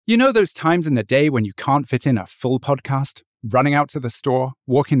You know those times in the day when you can't fit in a full podcast? Running out to the store,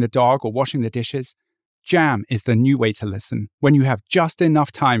 walking the dog, or washing the dishes? Jam is the new way to listen when you have just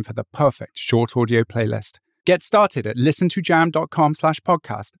enough time for the perfect short audio playlist. Get started at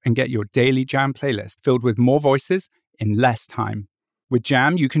listentojam.com/podcast and get your daily Jam playlist filled with more voices in less time. With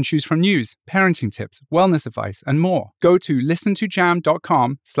Jam, you can choose from news, parenting tips, wellness advice, and more. Go to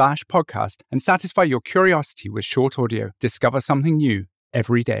listentojam.com/podcast and satisfy your curiosity with short audio. Discover something new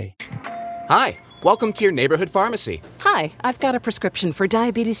every day. Hi, welcome to your neighborhood pharmacy. Hi, I've got a prescription for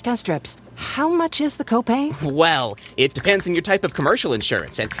diabetes test strips. How much is the copay? Well, it depends on your type of commercial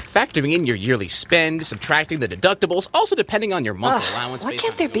insurance and factoring in your yearly spend, subtracting the deductibles, also depending on your monthly allowance. Why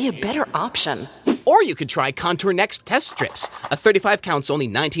can't there be a better option? Or you could try Contour Next test strips. A 35 count's only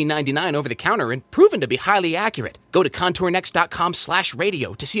 $19.99 over the counter and proven to be highly accurate. Go to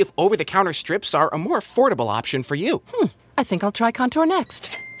contournext.com/radio to see if over-the-counter strips are a more affordable option for you. I think I'll try Contour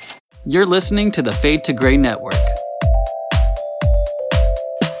Next. You're listening to the Fade to Grey Network.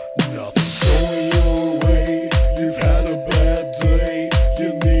 Nothing's going your way. You've had a bad day.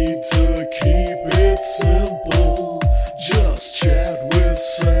 You need to keep it simple. Just chat with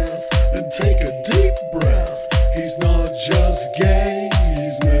Seth and take a deep breath. He's not just gay,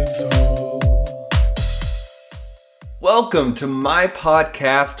 he's mental. Welcome to my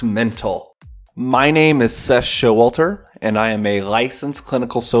podcast, Mental. My name is Seth Showalter, and I am a licensed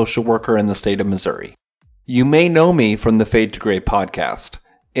clinical social worker in the state of Missouri. You may know me from the Fade to Grey podcast.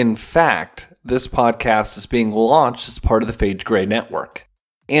 In fact, this podcast is being launched as part of the Fade to Grey network.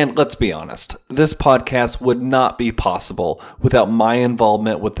 And let's be honest, this podcast would not be possible without my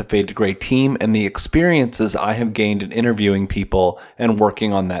involvement with the Fade to Grey team and the experiences I have gained in interviewing people and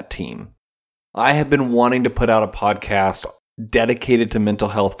working on that team. I have been wanting to put out a podcast dedicated to mental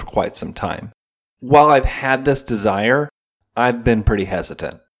health for quite some time. While I've had this desire, I've been pretty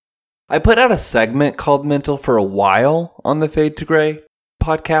hesitant. I put out a segment called Mental for a while on the Fade to Grey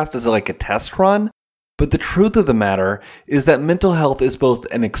podcast as like a test run, but the truth of the matter is that mental health is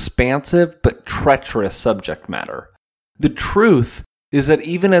both an expansive but treacherous subject matter. The truth is that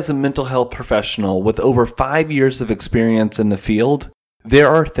even as a mental health professional with over 5 years of experience in the field, there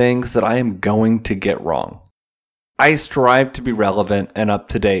are things that I am going to get wrong. I strive to be relevant and up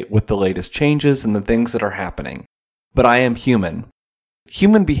to date with the latest changes and the things that are happening. But I am human.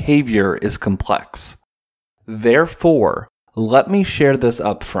 Human behavior is complex. Therefore, let me share this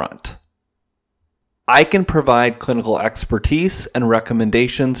up front. I can provide clinical expertise and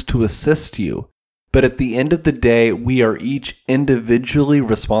recommendations to assist you, but at the end of the day, we are each individually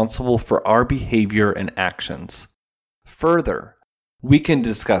responsible for our behavior and actions. Further, we can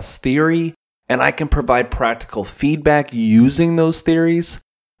discuss theory, and I can provide practical feedback using those theories,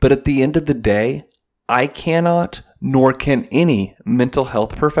 but at the end of the day, I cannot, nor can any mental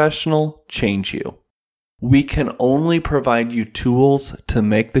health professional change you. We can only provide you tools to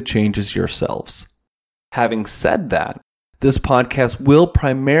make the changes yourselves. Having said that, this podcast will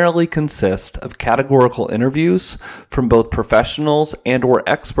primarily consist of categorical interviews from both professionals and/or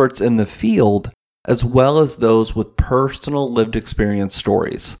experts in the field, as well as those with personal lived experience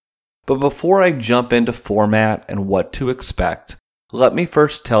stories. But before I jump into format and what to expect, let me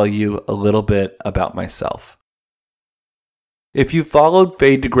first tell you a little bit about myself. If you followed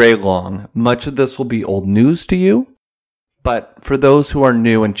Fade to Grey long, much of this will be old news to you. But for those who are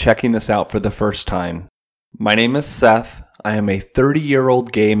new and checking this out for the first time, my name is Seth. I am a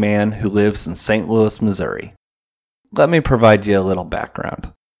 30-year-old gay man who lives in St. Louis, Missouri. Let me provide you a little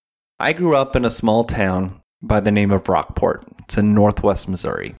background. I grew up in a small town by the name of Rockport. It's in northwest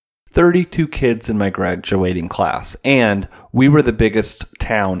Missouri. 32 kids in my graduating class, and we were the biggest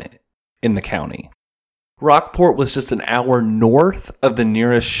town in the county. Rockport was just an hour north of the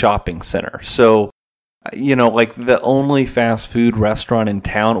nearest shopping center. So, like the only fast food restaurant in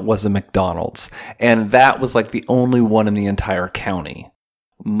town was a McDonald's, and that was like the only one in the entire county.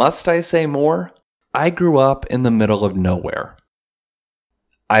 Must I say more? I grew up in the middle of nowhere.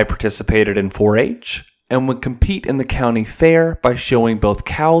 I participated in 4-H and would compete in the county fair by showing both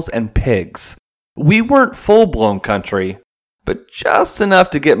cows and pigs. We weren't full-blown country, but just enough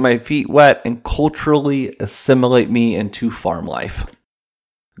to get my feet wet and culturally assimilate me into farm life.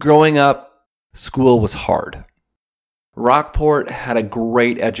 Growing up, school was hard. Rockport had a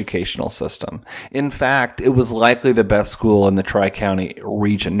great educational system. In fact, it was likely the best school in the Tri-County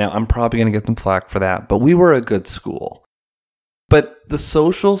region. Now, I'm probably going to get them flack for that, but we were a good school. But the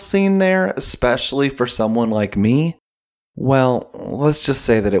social scene there, especially for someone like me, well, let's just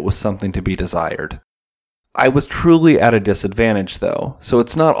say that it was something to be desired. I was truly at a disadvantage, though, so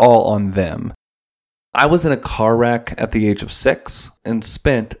it's not all on them. I was in a car wreck at the age of 6 and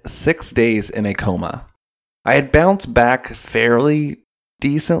spent 6 days in a coma. I had bounced back fairly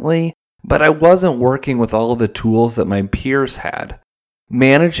decently, but I wasn't working with all of the tools that my peers had.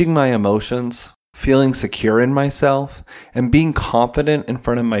 Managing my emotions, feeling secure in myself, and being confident in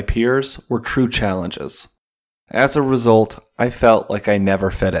front of my peers were true challenges. As a result, I felt like I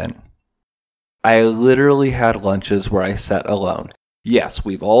never fit in. I literally had lunches where I sat alone. Yes,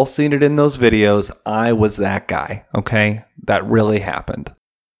 we've all seen it in those videos. I was that guy, okay? That really happened.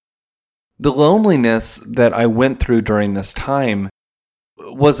 The loneliness that I went through during this time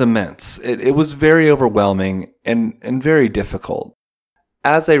was immense. It was very overwhelming and very difficult.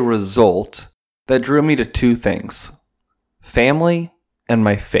 As a result, that drew me to two things: family and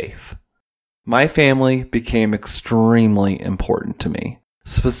my faith. My family became extremely important to me,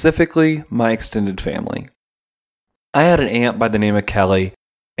 specifically my extended family. I had an aunt by the name of Kelly,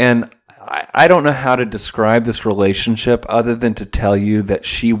 and I don't know how to describe this relationship other than to tell you that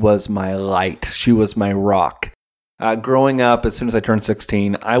she was my light. She was my rock. Growing up, as soon as I turned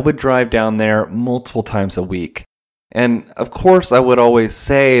 16, I would drive down there multiple times a week. And of course, I would always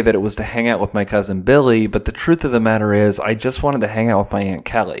say that it was to hang out with my cousin Billy, but the truth of the matter is I just wanted to hang out with my Aunt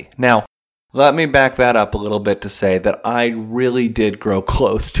Kelly. Now, let me back that up a little bit to say that I really did grow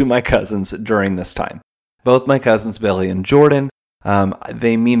close to my cousins during this time. Both my cousins Billy and Jordan,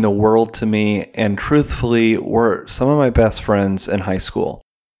 they mean the world to me, and truthfully were some of my best friends in high school.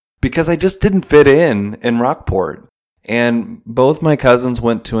 Because I just didn't fit in Rockport. And both my cousins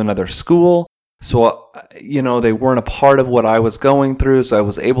went to another school. So, they weren't a part of what I was going through, so I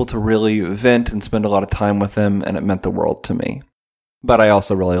was able to really vent and spend a lot of time with them, and it meant the world to me. But I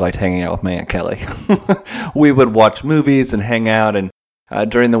also really liked hanging out with my Aunt Kelly. We would watch movies and hang out, and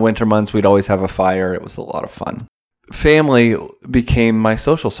during the winter months, we'd always have a fire. It was a lot of fun. Family became my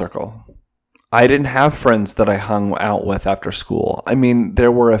social circle. I didn't have friends that I hung out with after school. I mean,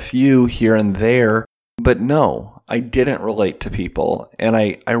 there were a few here and there, but no. I didn't relate to people, and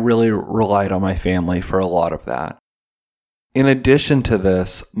I really relied on my family for a lot of that. In addition to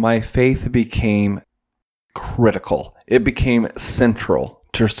this, my faith became critical. It became central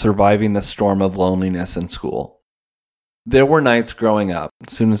to surviving the storm of loneliness in school. There were nights growing up,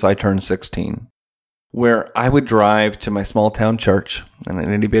 as soon as I turned 16, where I would drive to my small town church in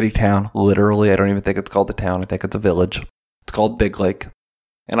an itty-bitty town. Literally, I don't even think it's called a town. I think it's a village. It's called Big Lake.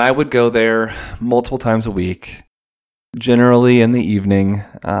 And I would go there multiple times a week. Generally in the evening,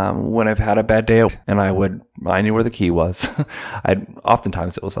 when I've had a bad day, and I knew where the key was.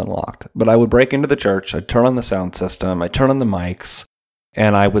 Oftentimes it was unlocked, but I would break into the church. I'd turn on the sound system. I'd turn on the mics,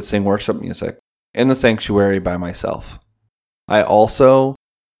 and I would sing worship music in the sanctuary by myself. I also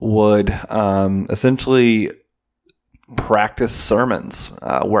would essentially practice sermons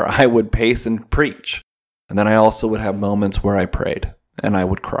where I would pace and preach, and then I also would have moments where I prayed and I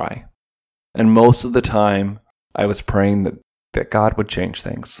would cry, and most of the time, I was praying that God would change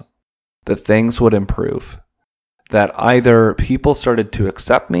things, that things would improve, that either people started to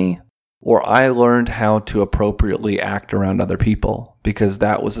accept me or I learned how to appropriately act around other people, because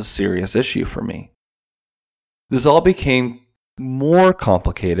that was a serious issue for me. This all became more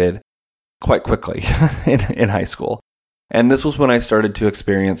complicated quite quickly in high school, and this was when I started to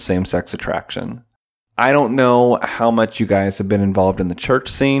experience same-sex attraction. I don't know how much you guys have been involved in the church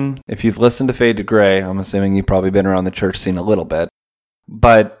scene. If you've listened to Fade to Gray, I'm assuming you've probably been around the church scene a little bit.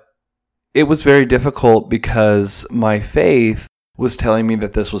 But it was very difficult because my faith was telling me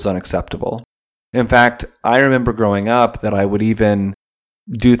that this was unacceptable. In fact, I remember growing up that I would even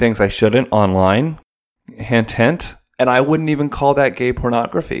do things I shouldn't online, hint, hint, and I wouldn't even call that gay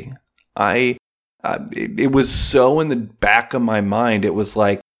pornography. It was so in the back of my mind, it was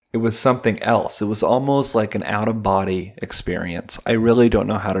like, it was something else. It was almost like an out-of-body experience. I really don't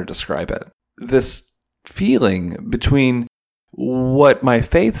know how to describe it. This feeling between what my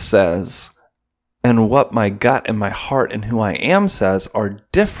faith says and what my gut and my heart and who I am says are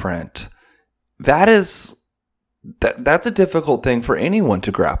different. That's a difficult thing for anyone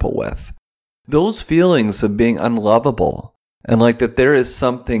to grapple with. Those feelings of being unlovable and like that there is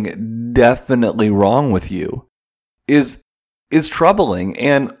something definitely wrong with you is troubling.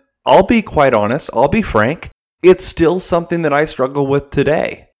 And I'll be quite honest, I'll be frank, it's still something that I struggle with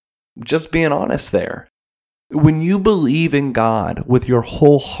today. Just being honest there. When you believe in God with your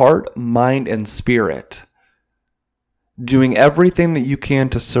whole heart, mind, and spirit, doing everything that you can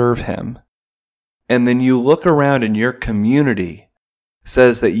to serve Him, and then you look around and your community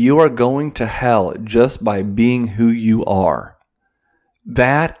says that you are going to hell just by being who you are,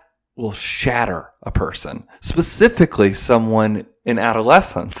 that will shatter a person, specifically someone in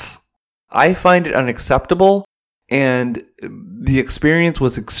adolescence. I find it unacceptable, and the experience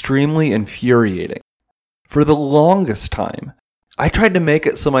was extremely infuriating. For the longest time, I tried to make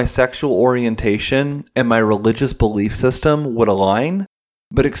it so my sexual orientation and my religious belief system would align,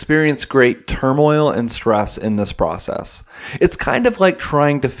 but experienced great turmoil and stress in this process. It's kind of like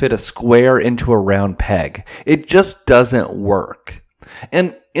trying to fit a square into a round peg. It just doesn't work.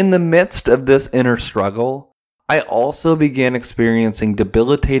 And in the midst of this inner struggle, I also began experiencing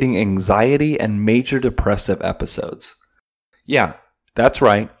debilitating anxiety and major depressive episodes. Yeah, that's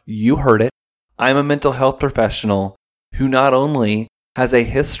right. You heard it. I'm a mental health professional who not only has a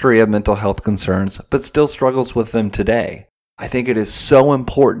history of mental health concerns, but still struggles with them today. I think it is so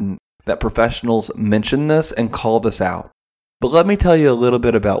important that professionals mention this and call this out. But let me tell you a little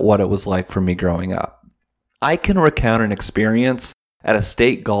bit about what it was like for me growing up. I can recount an experience at a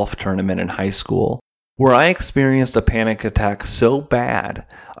state golf tournament in high school where I experienced a panic attack so bad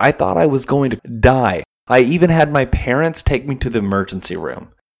I thought I was going to die. I even had my parents take me to the emergency room.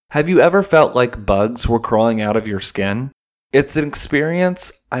 Have you ever felt like bugs were crawling out of your skin? It's an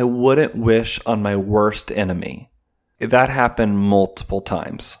experience I wouldn't wish on my worst enemy. That happened multiple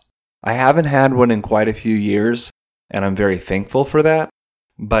times. I haven't had one in quite a few years, and I'm very thankful for that,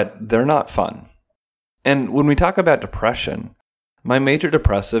 but they're not fun. And when we talk about depression, my major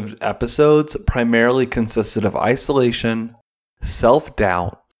depressive episodes primarily consisted of isolation,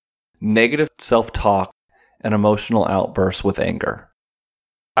 self-doubt, negative self-talk, and emotional outbursts with anger.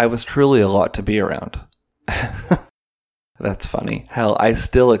 I was truly a lot to be around. That's funny. Hell, I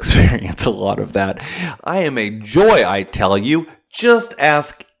still experience a lot of that. I am a joy, I tell you. Just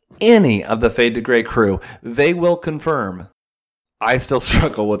ask any of the Fade to Gray crew. They will confirm. I still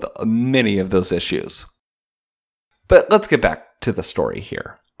struggle with many of those issues. But let's get back to the story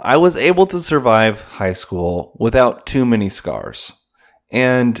here. I was able to survive high school without too many scars.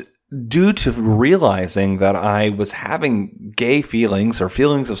 And due to realizing that I was having gay feelings or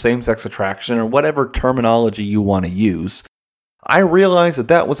feelings of same-sex attraction or whatever terminology you want to use, I realized that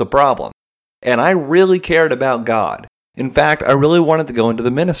that was a problem. And I really cared about God. In fact, I really wanted to go into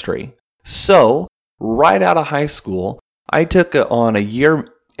the ministry. So, right out of high school, I took on a year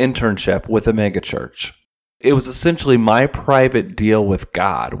internship with a megachurch. It was essentially my private deal with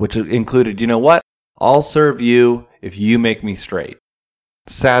God, which included, you know what? I'll serve you if you make me straight.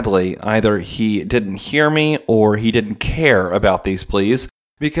 Sadly, either he didn't hear me or he didn't care about these pleas,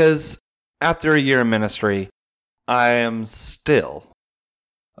 because after a year in ministry, I am still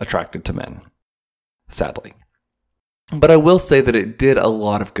attracted to men. Sadly. But I will say that it did a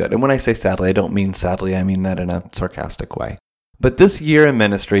lot of good. And when I say sadly, I don't mean sadly, I mean that in a sarcastic way. But this year in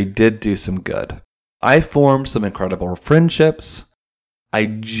ministry did do some good. I formed some incredible friendships. I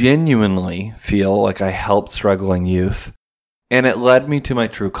genuinely feel like I helped struggling youth. And it led me to my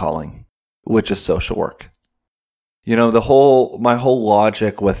true calling, which is social work. You know, my whole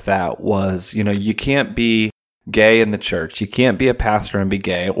logic with that was, you know, you can't be gay in the church. You can't be a pastor and be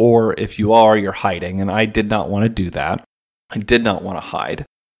gay. Or if you are, you're hiding. And I did not want to do that. I did not want to hide.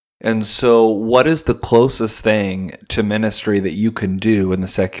 And so what is the closest thing to ministry that you can do in the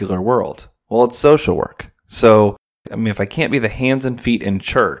secular world? Well, it's social work. So, I mean, if I can't be the hands and feet in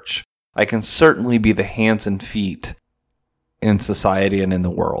church, I can certainly be the hands and feet in society and in the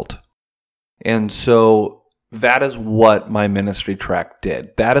world. And so that is what my ministry track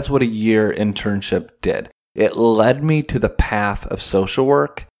did. That is what a year internship did. It led me to the path of social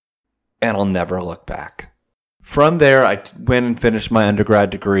work, and I'll never look back. From there, I went and finished my undergrad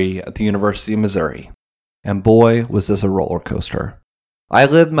degree at the University of Missouri. And boy, was this a roller coaster. I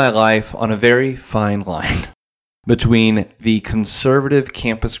lived my life on a very fine line between the conservative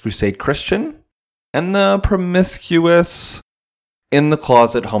Campus Crusade Christian and the promiscuous,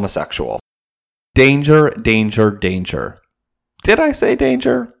 in-the-closet homosexual. Danger, danger, danger. Did I say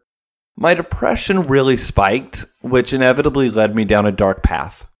danger? My depression really spiked, which inevitably led me down a dark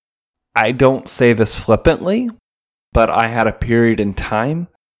path. I don't say this flippantly, but I had a period in time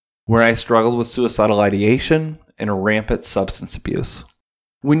where I struggled with suicidal ideation and rampant substance abuse.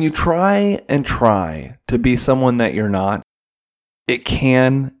 When you try to be someone that you're not, it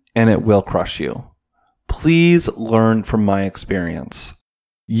can and it will crush you. Please learn from my experience.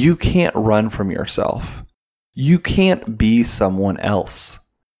 You can't run from yourself. You can't be someone else.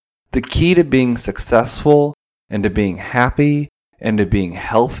 The key to being successful and to being happy and to being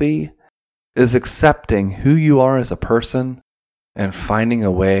healthy is accepting who you are as a person and finding a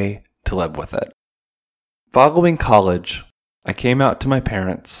way to live with it. Following college, I came out to my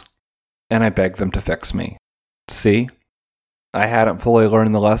parents and I begged them to fix me. See, I hadn't fully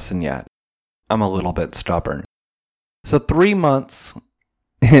learned the lesson yet. I'm a little bit stubborn. So 3 months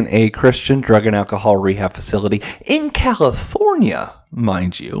in a Christian drug and alcohol rehab facility in California,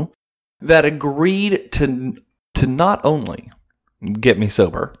 mind you, that agreed to not only get me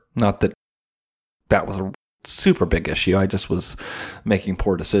sober, not that that was a super big issue, I just was making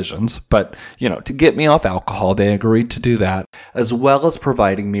poor decisions, but, to get me off alcohol, they agreed to do that, as well as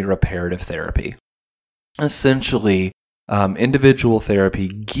providing me reparative therapy. Essentially, individual therapy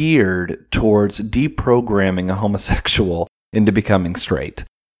geared towards deprogramming a homosexual into becoming straight.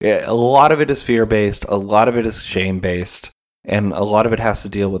 A lot of it is fear-based, a lot of it is shame-based, and a lot of it has to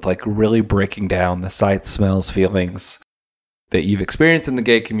deal with really breaking down the sights, smells, feelings that you've experienced in the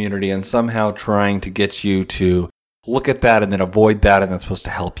gay community and somehow trying to get you to look at that and then avoid that, and that's supposed to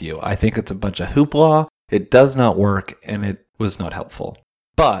help you. I think it's a bunch of hoopla. It does not work, and it was not helpful.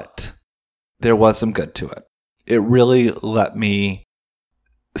 But there was some good to it. It really let me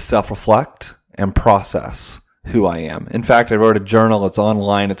self-reflect and process who I am. In fact, I wrote a journal. It's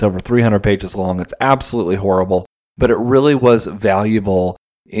online. It's over 300 pages long. It's absolutely horrible, but it really was valuable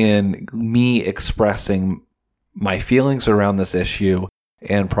in me expressing my feelings around this issue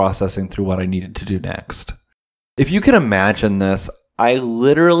and processing through what I needed to do next. If you can imagine this, I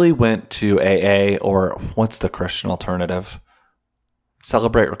literally went to AA, or what's the Christian alternative?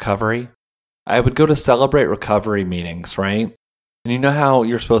 Celebrate Recovery. I would go to Celebrate Recovery meetings, right? And you know how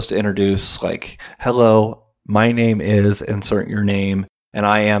you're supposed to introduce, hello, my name is, insert your name, and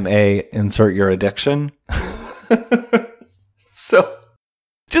I am insert your addiction. So,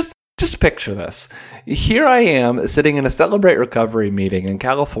 just picture this. Here I am sitting in a Celebrate Recovery meeting in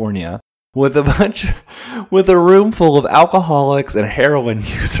California with a room full of alcoholics and heroin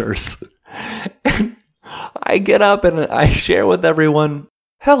users. And I get up and I share with everyone,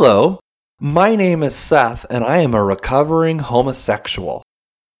 hello, my name is Seth, and I am a recovering homosexual.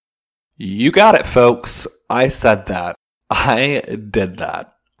 You got it, folks. I said that. I did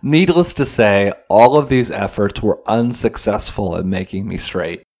that. Needless to say, all of these efforts were unsuccessful in making me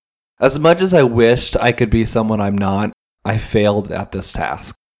straight. As much as I wished I could be someone I'm not, I failed at this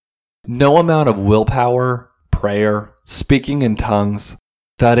task. No amount of willpower, prayer, speaking in tongues,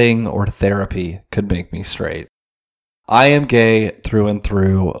 studying, or therapy could make me straight. I am gay through and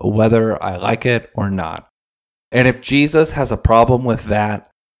through, whether I like it or not. And if Jesus has a problem with that,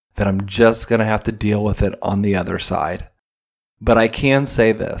 then I'm just going to have to deal with it on the other side. But I can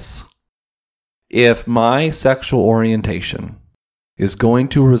say this. If my sexual orientation is going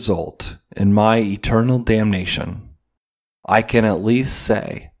to result in my eternal damnation, I can at least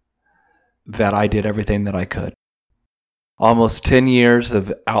say that I did everything that I could. Almost 10 years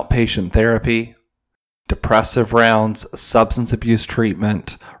of outpatient therapy, depressive rounds, substance abuse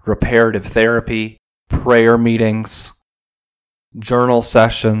treatment, reparative therapy, prayer meetings, journal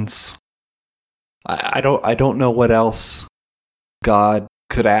sessions. I don't know what else God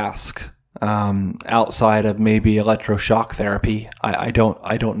could ask outside of maybe electroshock therapy. I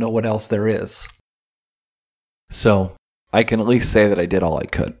don't know what else there is. So I can at least say that I did all I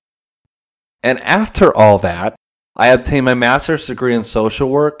could. And after all that, I obtained my master's degree in social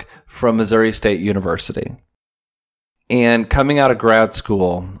work from Missouri State University. And coming out of grad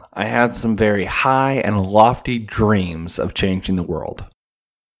school, I had some very high and lofty dreams of changing the world.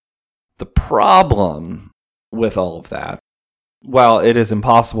 The problem with all of that, while it is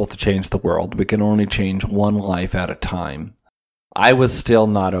impossible to change the world, we can only change one life at a time. I was still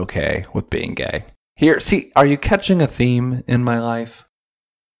not okay with being gay. Here, see, are you catching a theme in my life?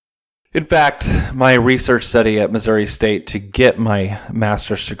 In fact, my research study at Missouri State, to get my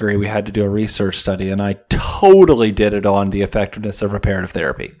master's degree, we had to do a research study, and I totally did it on the effectiveness of reparative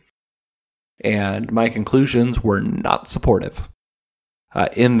therapy. And my conclusions were not supportive.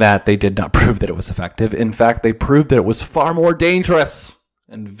 In that they did not prove that it was effective. In fact, they proved that it was far more dangerous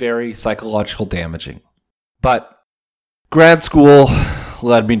and very psychological damaging. But grad school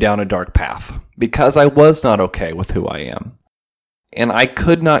led me down a dark path because I was not okay with who I am. And I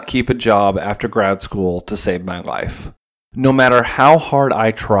could not keep a job after grad school to save my life. No matter how hard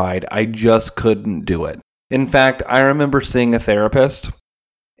I tried, I just couldn't do it. In fact, I remember seeing a therapist,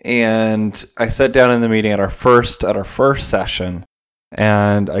 and I sat down in the meeting at our first session,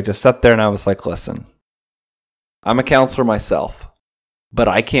 and I just sat there and I was like, listen, I'm a counselor myself, but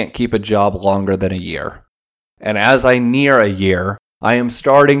I can't keep a job longer than a year. And as I near a year, I am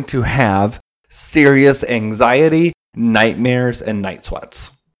starting to have serious anxiety, nightmares, and night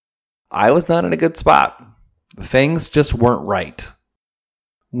sweats. I was not in a good spot. Things just weren't right.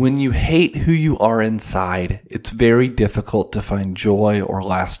 When you hate who you are inside, it's very difficult to find joy or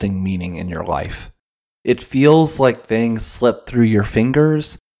lasting meaning in your life. It feels like things slip through your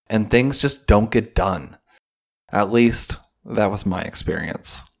fingers and things just don't get done. At least, that was my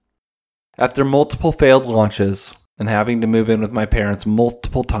experience. After multiple failed launches and having to move in with my parents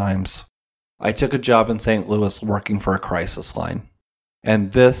multiple times, I took a job in St. Louis working for a crisis line.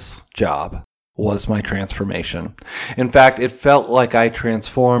 And this job was my transformation. In fact, it felt like I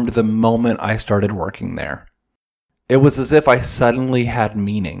transformed the moment I started working there. It was as if I suddenly had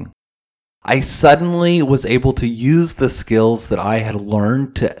meaning. I suddenly was able to use the skills that I had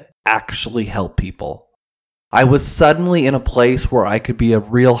learned to actually help people. I was suddenly in a place where I could be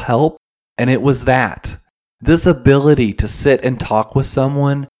of real help, and it was this ability to sit and talk with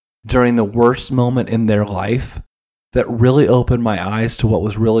someone during the worst moment in their life that really opened my eyes to what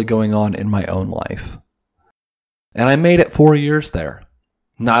was really going on in my own life. And I made it 4 years there,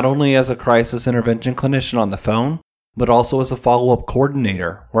 not only as a crisis intervention clinician on the phone, but also as a follow-up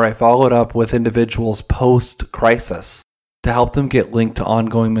coordinator, where I followed up with individuals post-crisis to help them get linked to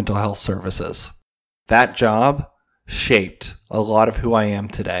ongoing mental health services. That job shaped a lot of who I am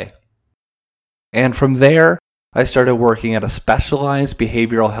today. And from there, I started working at a specialized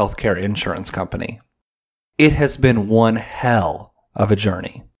behavioral healthcare insurance company. It has been one hell of a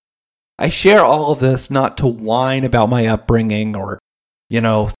journey. I share all of this not to whine about my upbringing or,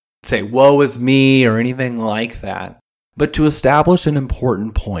 say, woe is me or anything like that, but to establish an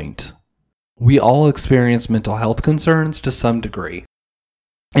important point. We all experience mental health concerns to some degree,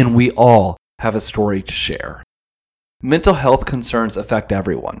 and we all have a story to share. Mental health concerns affect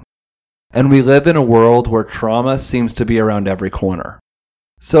everyone, and we live in a world where trauma seems to be around every corner.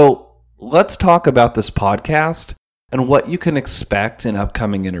 So, let's talk about this podcast and what you can expect in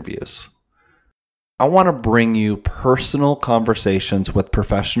upcoming interviews. I want to bring you personal conversations with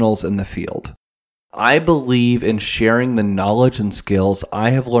professionals in the field. I believe in sharing the knowledge and skills I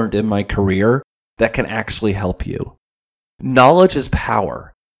have learned in my career that can actually help you. Knowledge is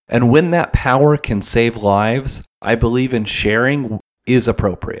power, and when that power can save lives, I believe in sharing is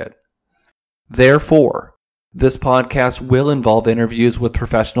appropriate. Therefore, this podcast will involve interviews with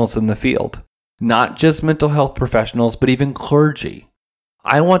professionals in the field, not just mental health professionals, but even clergy.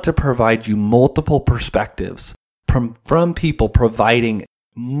 I want to provide you multiple perspectives from people providing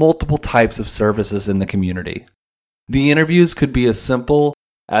multiple types of services in the community. The interviews could be as simple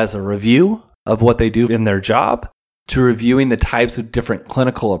as a review of what they do in their job, to reviewing the types of different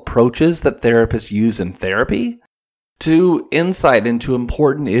clinical approaches that therapists use in therapy, to insight into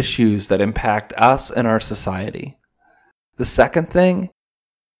important issues that impact us and our society. The second thing,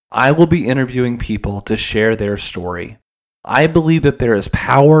 I will be interviewing people to share their story. I believe that there is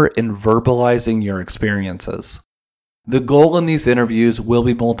power in verbalizing your experiences. The goal in these interviews will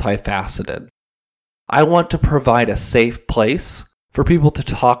be multifaceted. I want to provide a safe place for people to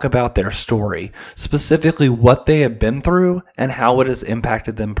talk about their story, specifically what they have been through and how it has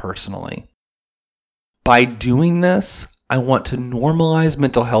impacted them personally. By doing this, I want to normalize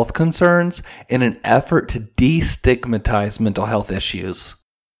mental health concerns in an effort to destigmatize mental health issues.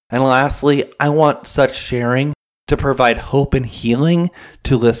 And lastly, I want such sharing to provide hope and healing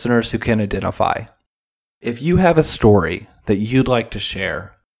to listeners who can identify. If you have a story that you'd like to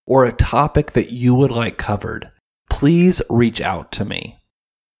share or a topic that you would like covered, please reach out to me.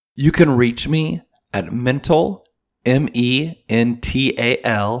 You can reach me at mental, mental,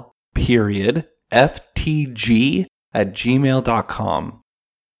 ftg@gmail.com.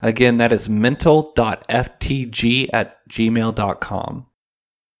 Again, that is mental.ftg@gmail.com.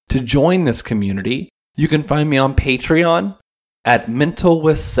 To join this community, you can find me on Patreon at Mental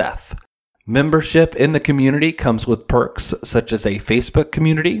with Seth. Membership in the community comes with perks such as a Facebook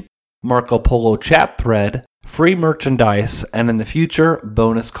community, Marco Polo chat thread, free merchandise, and in the future,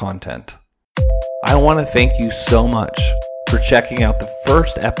 bonus content. I want to thank you so much for checking out the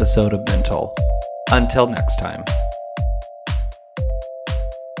first episode of Mental. Until next time.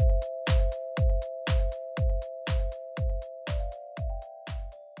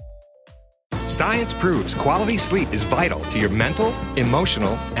 Science proves quality sleep is vital to your mental,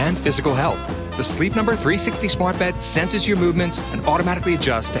 emotional, and physical health. The Sleep Number 360 smart bed senses your movements and automatically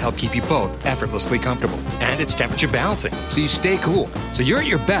adjusts to help keep you both effortlessly comfortable. And it's temperature balancing, so you stay cool. So you're at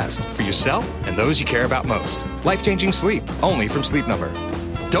your best for yourself and those you care about most. Life-changing sleep, only from Sleep Number.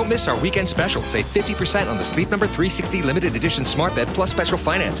 Don't miss our weekend special. Save 50% on the Sleep Number 360 limited edition smart bed plus special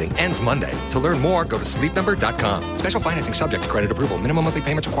financing. Ends Monday. To learn more, go to sleepnumber.com. Special financing subject to credit approval. Minimum monthly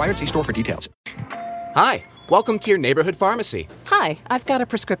payments required. See store for details. Hi, Welcome to your neighborhood pharmacy. Hi, I've got a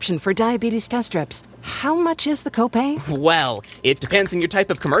prescription for diabetes test strips. How much is the copay? Well, it depends on your type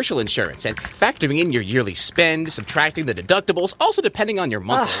of commercial insurance and factoring in your yearly spend, subtracting the deductibles, also depending on your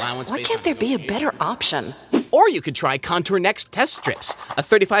monthly allowance. Why can't there be a better option? Or you could try Contour Next test strips. A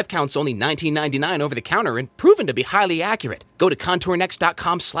 35 count's only $19.99 over the counter and proven to be highly accurate. Go to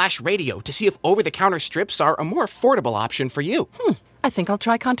contournext.com/radio to see if over-the-counter strips are a more affordable option for you. I think I'll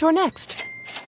try Contour Next.